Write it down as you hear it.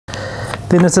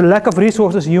Then it's a lack of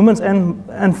resources, humans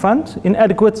and funds,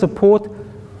 inadequate support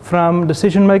from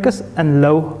decision makers, and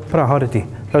low priority.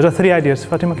 Those are 3 ideas.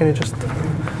 Fatima, can you just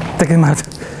take them out?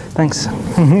 Thanks.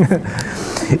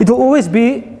 It will always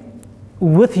be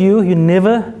with you. You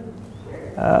never,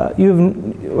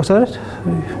 what's that?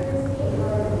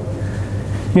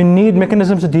 You need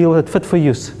mechanisms to deal with it fit for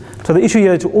use. So the issue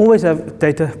here is to always have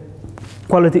data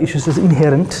quality issues is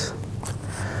inherent.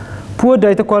 Poor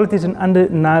data quality is an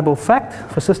undeniable fact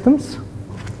for systems.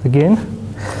 Again,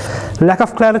 lack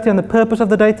of clarity on the purpose of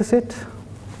the data set.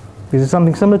 Is it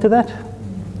something similar to that?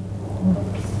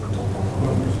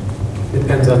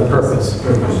 Depends on the purpose.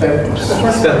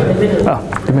 Oh,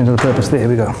 depends on the purpose. There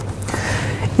we go.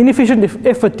 Inefficient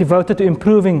effort devoted to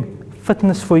improving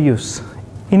fitness for use.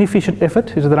 Inefficient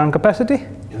effort, is it around capacity?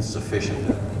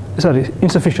 Insufficient. Sorry,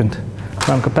 insufficient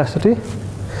around capacity.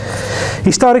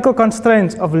 Historical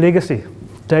constraints of legacy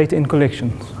data in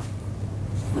collections.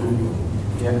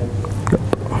 Yeah.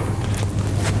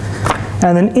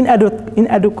 And an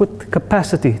inadequate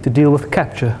capacity to deal with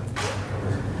capture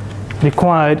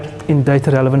required in data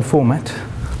relevant format.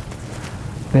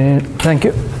 Then, thank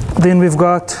you. Then we've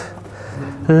got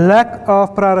lack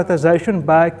of prioritization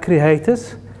by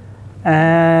creators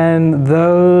and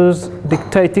those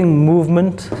dictating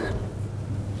movement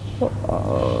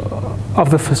of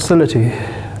the facility,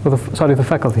 or the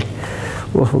faculty,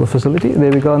 or for the facility.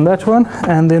 There we go on that one.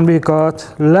 And then we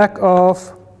got lack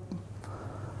of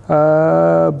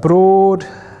broad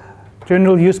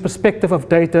general use perspective of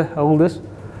data holders,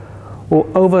 or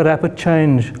over rapid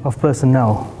change of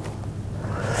personnel.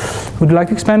 Would you like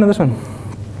to expand on this one?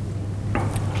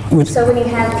 So when you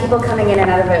have people coming in and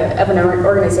out of an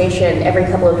organization every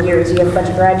couple of years, you have a bunch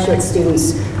of graduate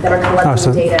students that are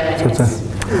collecting data, and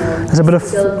it's a bit of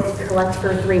still collect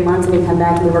for 3 months and then come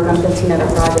back and we work on 15 other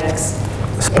projects.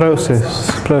 It's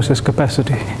process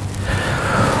capacity.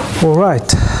 All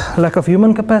right, lack of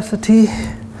human capacity,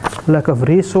 lack of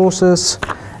resources,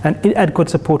 and inadequate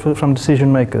support from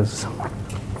decision makers.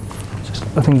 Just,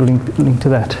 I think, link to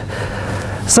that.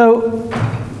 So,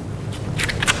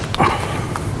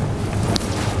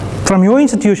 from your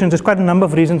institutions, there's quite a number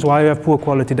of reasons why you have poor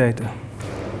quality data.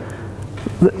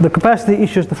 The capacity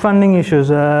issues, the funding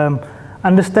issues,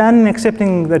 understanding and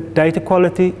accepting that data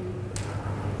quality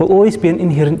will always be an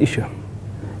inherent issue.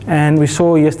 And we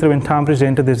saw yesterday when Town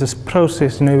presented, there's this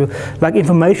process, like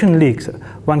information leaks.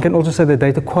 One can also say that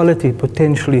data quality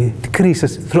potentially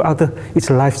decreases throughout its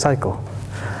life cycle.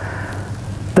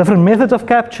 Different methods of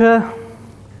capture.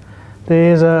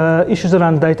 There's issues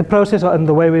around data process, and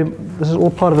the way this is all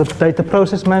part of the data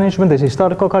process management. There's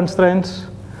historical constraints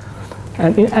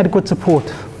and inadequate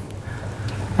support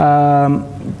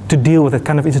to deal with that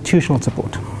kind of institutional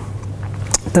support.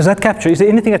 Does that capture? Is there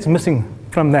anything that's missing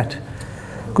from that?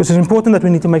 Because it's important that we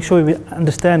need to make sure we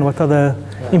understand what are the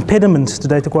impediments to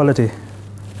data quality.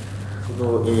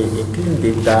 So a clean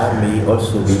data may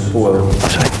also be poor.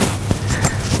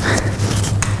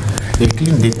 The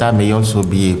clean data may also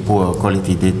be a poor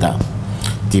quality data,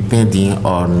 depending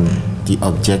on the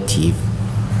objective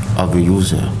of the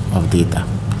user of data.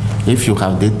 If you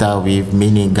have data with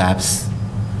many gaps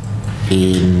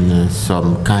in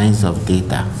some kinds of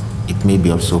data, it may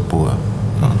be also poor.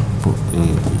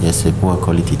 Yes, a poor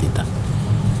quality data.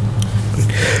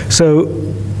 So,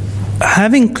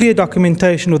 having clear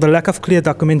documentation or the lack of clear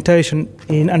documentation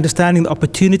in understanding the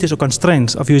opportunities or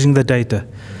constraints of using the data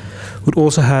would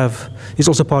also is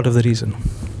also part of the reason.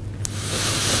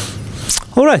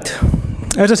 All right.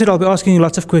 As I said, I'll be asking you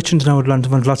lots of questions and I would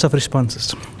want lots of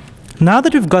responses. Now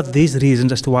that we've got these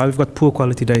reasons as to why we've got poor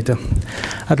quality data,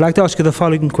 I'd like to ask you the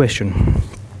following question.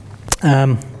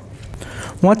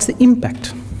 What's the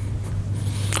impact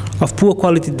of poor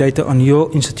quality data on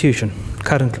your institution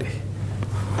currently?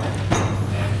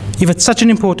 If it's such an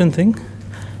important thing,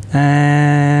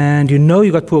 and you know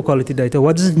you got poor quality data,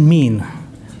 what does it mean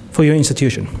for your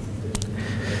institution?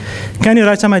 Can you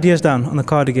write some ideas down on the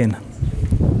card again?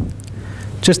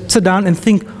 Just sit down and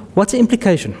think, what's the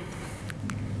implication?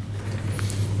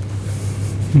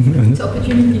 It's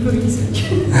opportunity for research.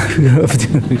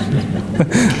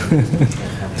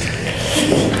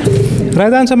 Write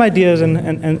down some ideas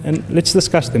and let's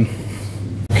discuss them.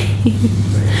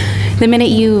 The minute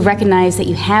you recognize that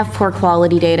you have poor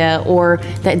quality data, or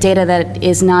that data that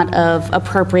is not of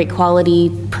appropriate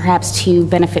quality, perhaps to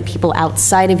benefit people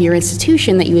outside of your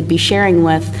institution that you would be sharing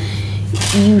with,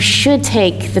 you should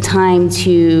take the time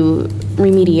to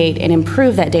remediate and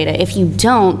improve that data. If you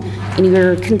don't, and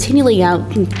you're continually out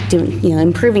doing,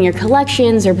 improving your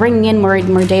collections or bringing in more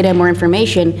data, more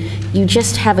information, you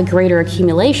just have a greater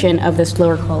accumulation of this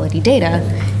lower quality data.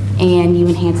 and you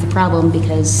enhance the problem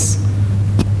because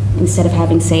instead of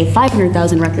having, say,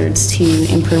 500,000 records to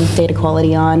improve data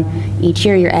quality on, each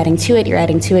year you're adding to it, you're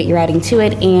adding to it, you're adding to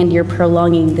it, and you're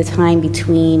prolonging the time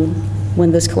between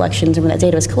when those collections and when that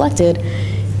data was collected,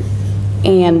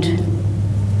 and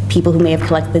people who may have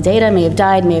collected the data may have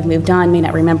died, may have moved on, may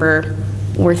not remember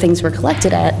where things were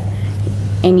collected at,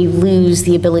 and you lose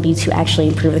the ability to actually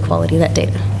improve the quality of that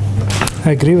data.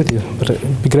 I agree with you, but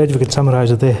it'd be great if we could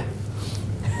summarize it there.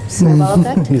 Snowball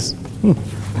effect? Yes.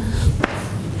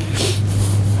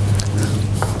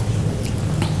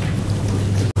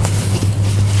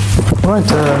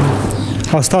 Right,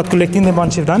 I'll start collecting them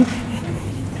once you've done.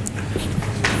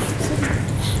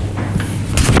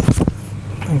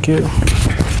 Thank you.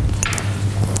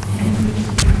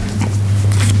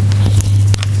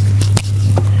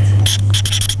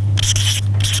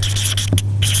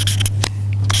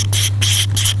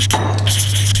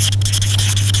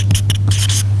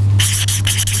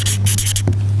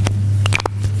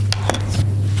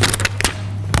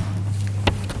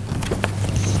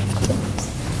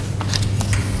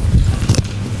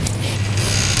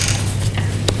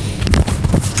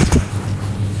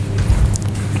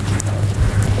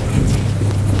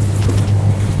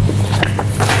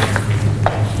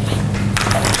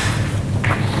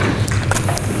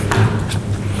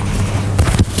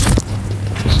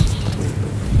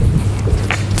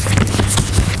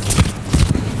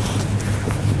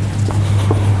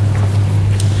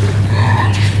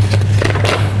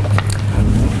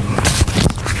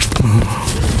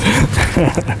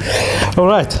 All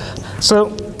right, so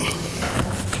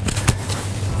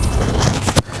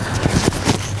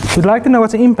we'd like to know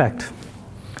what's the impact.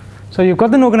 So you've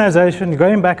got an organization, you're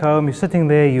going back home, you're sitting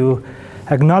there, you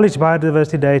acknowledge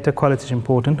biodiversity data, quality is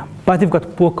important, but you've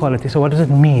got poor quality. So what does it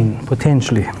mean,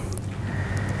 potentially?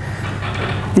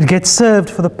 It gets served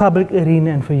for the public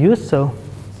arena and for use, so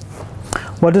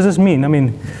what does this mean? I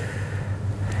mean,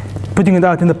 putting it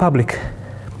out in the public,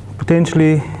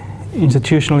 potentially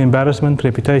institutional embarrassment,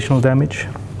 reputational damage,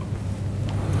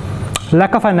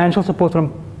 lack of financial support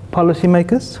from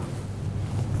policymakers,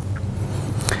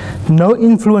 no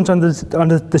influence on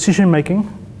the decision making,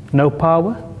 no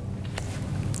power,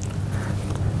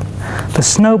 the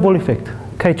snowball effect.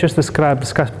 Kate just explained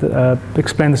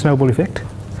the snowball effect.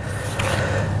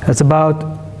 It's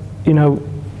about,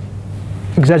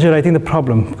 exaggerating the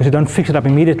problem, because you don't fix it up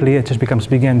immediately, it just becomes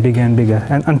bigger and bigger and bigger,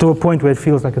 and to a point where it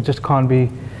feels like it just can't be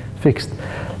fixed.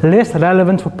 Less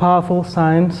relevance for powerful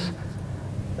science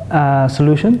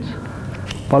solutions,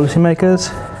 policymakers,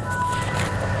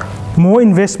 more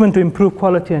investment to improve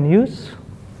quality and use.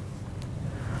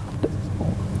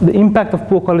 The impact of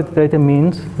poor quality data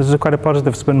means, this is quite a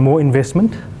positive spin, more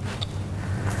investment.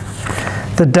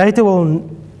 The data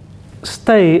will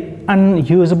stay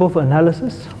unusable for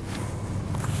analysis.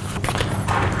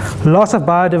 Loss of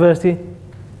biodiversity,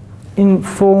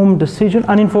 uninformed decisions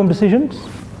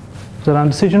around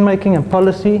decision making and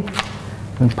policy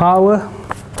and power.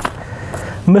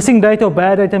 Missing data or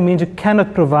bad data means you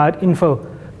cannot provide info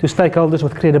to stakeholders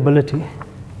with credibility.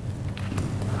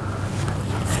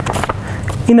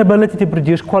 Inability to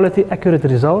produce quality, accurate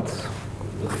results.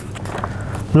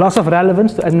 Loss of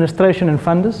relevance to administration and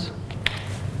funders.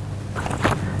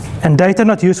 And data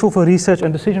not useful for research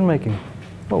and decision making.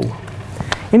 Whoa.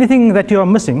 Anything that you are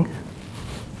missing.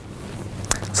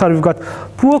 So we've got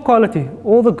poor quality,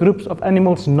 all the groups of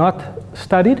animals not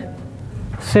studied,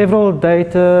 several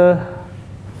data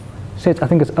sets, I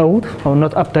think it's old or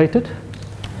not updated,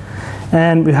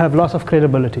 and we have loss of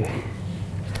credibility.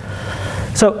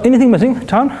 So anything missing,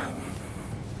 Town?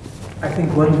 I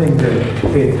think one thing to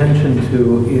pay attention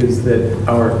to is that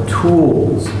our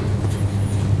tools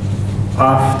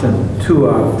too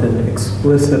often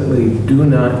explicitly do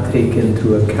not take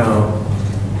into account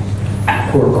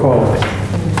poor quality.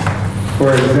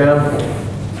 For example,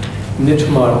 niche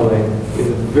modeling is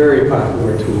a very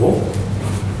popular tool,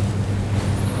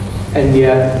 and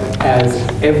yet as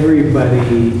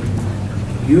everybody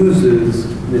uses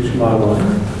niche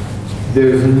modeling,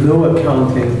 there's no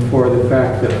accounting for the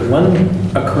fact that one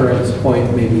occurrence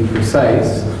point may be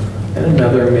precise and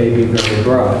another may be very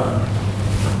broad.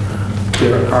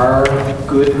 There are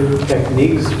good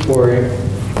techniques for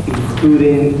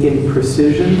including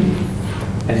imprecision,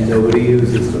 and nobody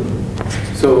uses them.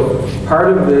 So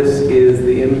part of this is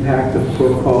the impact of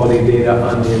poor quality data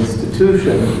on the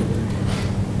institution.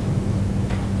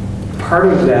 Part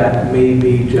of that may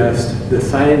be just the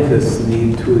scientists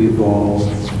need to evolve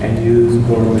and use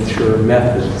more mature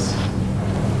methods.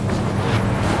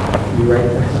 You right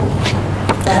there?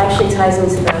 That actually ties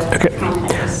into the comment I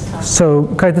just talked.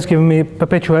 So Kate has given me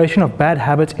perpetuation of bad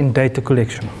habits in data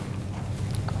collection.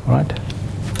 All right.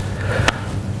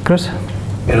 Chris?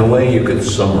 In a way, you could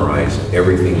summarize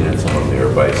everything that's on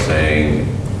there by saying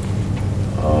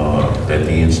that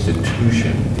the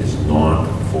institution is not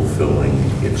fulfilling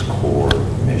its core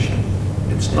mission.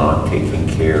 It's not taking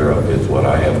care of its, what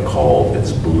I have called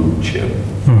its blue chip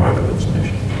part of its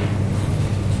mission.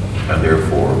 And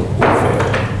therefore, will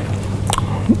fail.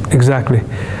 Exactly.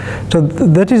 So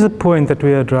that is the point that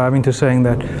we are driving to, saying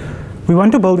that we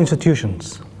want to build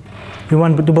institutions. We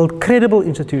want to build credible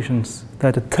institutions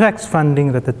that attracts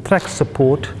funding, that attracts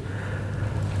support,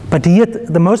 but yet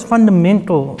the most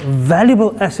fundamental,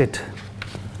 valuable asset,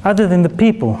 other than the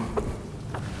people,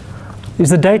 is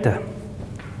the data.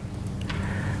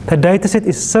 The data set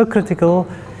is so critical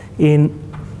in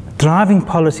driving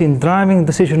policy, in driving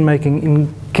decision making,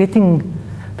 in getting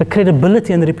the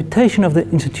credibility and the reputation of the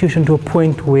institution to a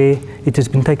point where it has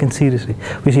been taken seriously.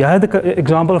 We see, I had the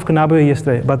example of Canabo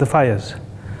yesterday about the fires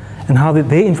and how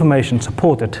their information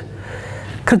supported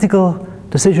critical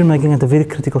decision making at a very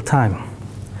critical time.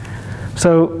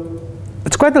 So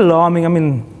it's quite alarming. I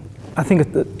mean, I think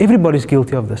everybody's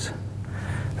guilty of this.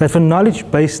 That for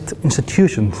knowledge-based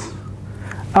institutions,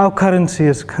 our currency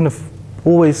is kind of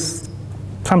always,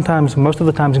 sometimes, most of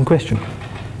the times, in question.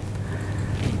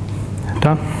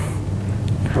 Don?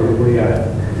 Probably a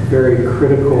very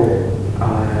critical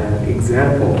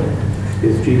example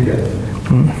is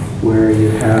Bbii, where you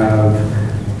have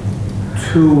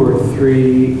 2 or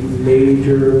 3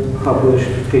 major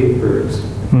published papers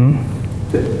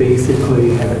that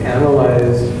basically have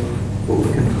analyzed what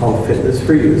we can call fitness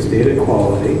for use, data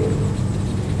quality,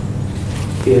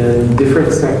 in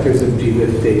different sectors of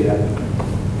Bbii data.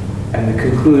 And the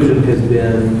conclusion has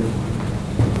been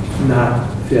not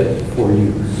fit for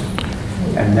use.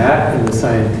 And that in the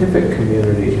scientific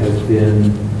community has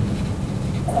been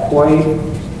quite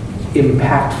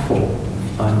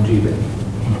impactful on Bbii.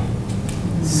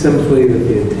 Simply that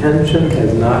the attention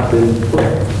has not been put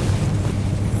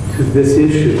to this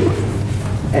issue.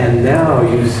 And now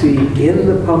you see in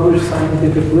the published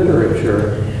scientific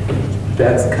literature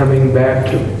that's coming back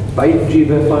to bite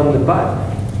Bbii on the butt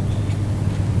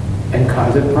and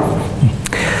cause it problems.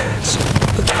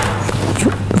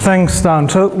 Thanks, Dan.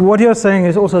 So what you're saying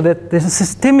is also that there's a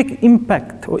systemic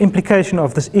impact or implication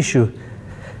of this issue.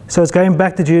 So it's going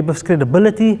back to Bbii's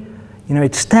credibility, you know,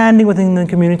 its standing within the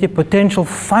community, potential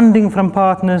funding from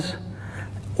partners.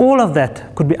 All of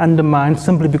that could be undermined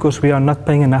simply because we are not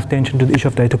paying enough attention to the issue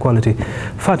of data quality.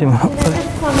 Fatima. Can I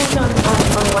just comment on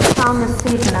what Thomas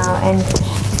said now?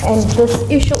 And this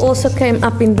issue also came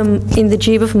up in the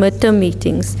Bbii midterm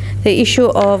meetings. The issue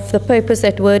of the papers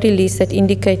that were released that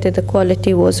indicated the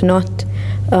quality was not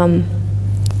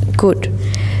good.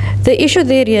 The issue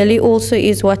there really also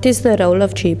is, what is the role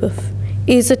of Bbii?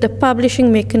 Is it a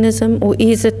publishing mechanism, or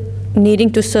is it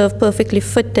needing to serve perfectly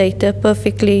fit data,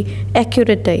 perfectly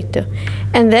accurate data?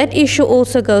 And that issue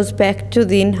also goes back to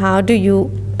then how do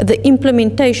you, the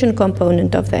implementation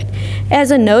component of that.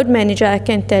 As a node manager, I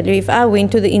can tell you, if I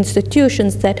went to the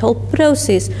institutions, that whole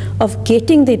process of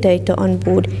getting the data on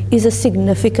board is a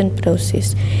significant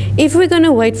process. If we're going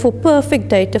to wait for perfect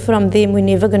data from them, we're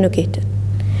never going to get it.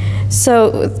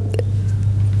 So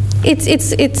it's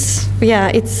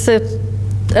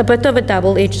a bit of a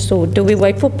double-edged sword. Do we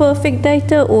wait for perfect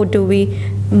data, or do we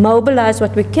mobilize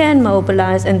what we can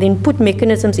mobilize and then put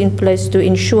mechanisms in place to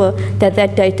ensure that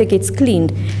that data gets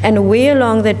cleaned? And where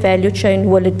along that value chain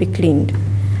will it be cleaned?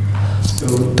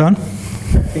 So, Don? I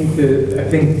think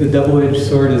the double-edged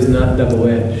sword is not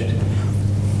double-edged.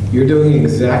 You're doing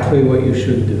exactly what you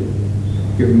should do.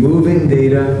 You're moving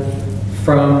data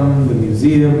from the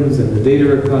museums and the data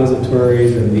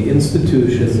repositories and the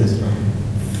institutions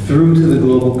through to the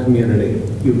global community.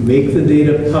 You make the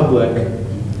data public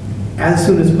as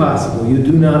soon as possible. You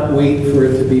do not wait for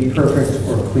it to be perfect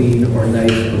or clean or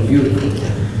nice or beautiful.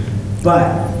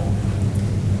 But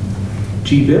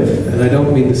Bbii, and I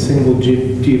don't mean to single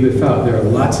Bbii out, there are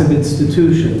lots of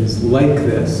institutions like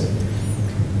this,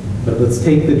 but let's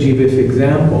take the Bbii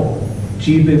example.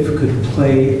 Bbii could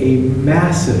play a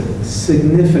massive,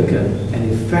 significant,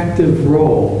 and effective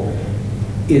role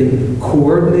in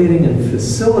coordinating and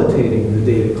facilitating the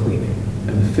data cleaning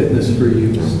and the fitness for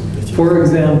use. For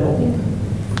example,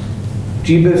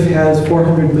 Bbii has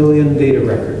 400 million data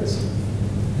records.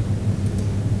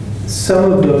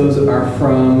 Some of those are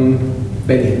from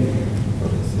Benin.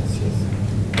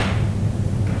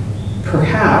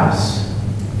 Perhaps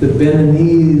the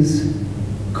Beninese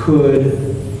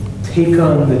could take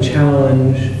on the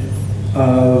challenge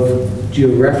of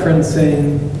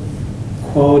georeferencing,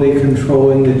 quality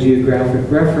controlling the geographic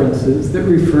references that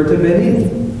refer to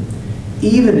Bbii,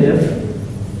 even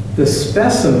if the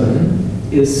specimen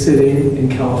is sitting in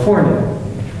California.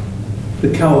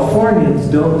 The Californians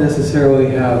don't necessarily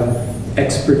have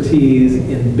expertise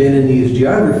in Beninese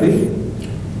geography.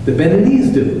 The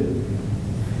Beninese do.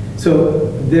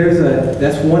 So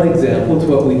that's one example to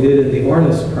what we did in the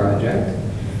Ornis project.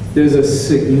 There's a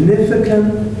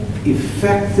significant,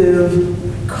 effective,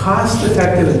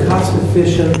 cost-effective and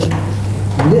cost-efficient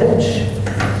niche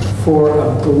for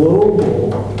a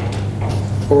global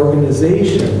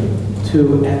organization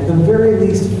to, at the very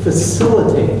least,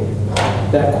 facilitate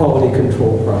that quality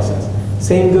control process.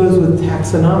 Same goes with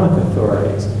taxonomic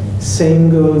authorities. Same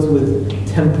goes with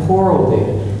temporal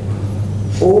data.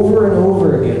 Over and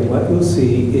over again, what you'll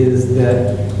see is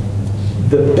that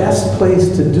the best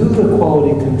place to do the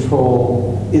quality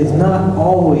control is not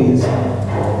always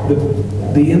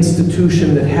the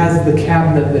institution that has the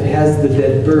cabinet that has the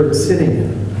dead bird sitting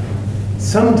in it.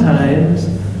 Sometimes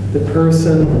the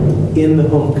person in the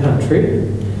home country,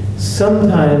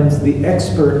 sometimes the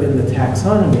expert in the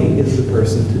taxonomy is the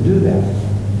person to do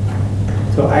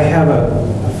that. So I have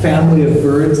a family of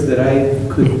birds that I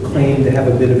could claim to have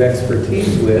a bit of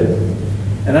expertise with,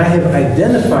 and I have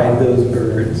identified those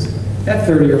birds at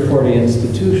 30 or 40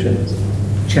 institutions,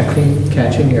 checking,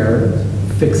 catching errors,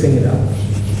 fixing it up.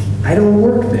 I don't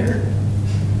work there,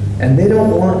 and they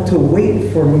don't want to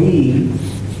wait for me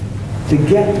to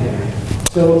get there.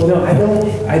 So no,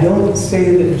 I don't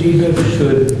say that GBIF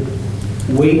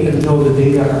should wait until the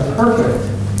data are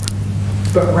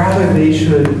perfect, but rather they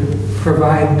should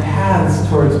provide paths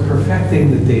towards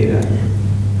perfecting the data.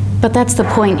 But that's the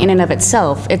point in and of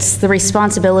itself. It's the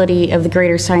responsibility of the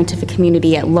greater scientific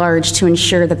community at large to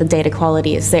ensure that the data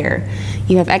quality is there.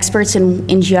 You have experts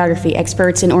in geography,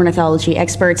 experts in ornithology,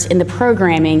 experts in the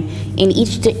programming in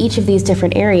each of these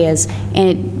different areas, and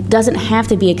it doesn't have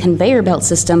to be a conveyor belt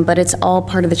system, but it's all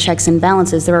part of the checks and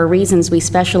balances. There are reasons we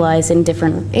specialize in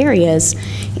different areas,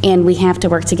 and we have to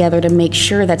work together to make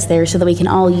sure that's there so that we can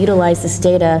all utilize this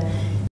data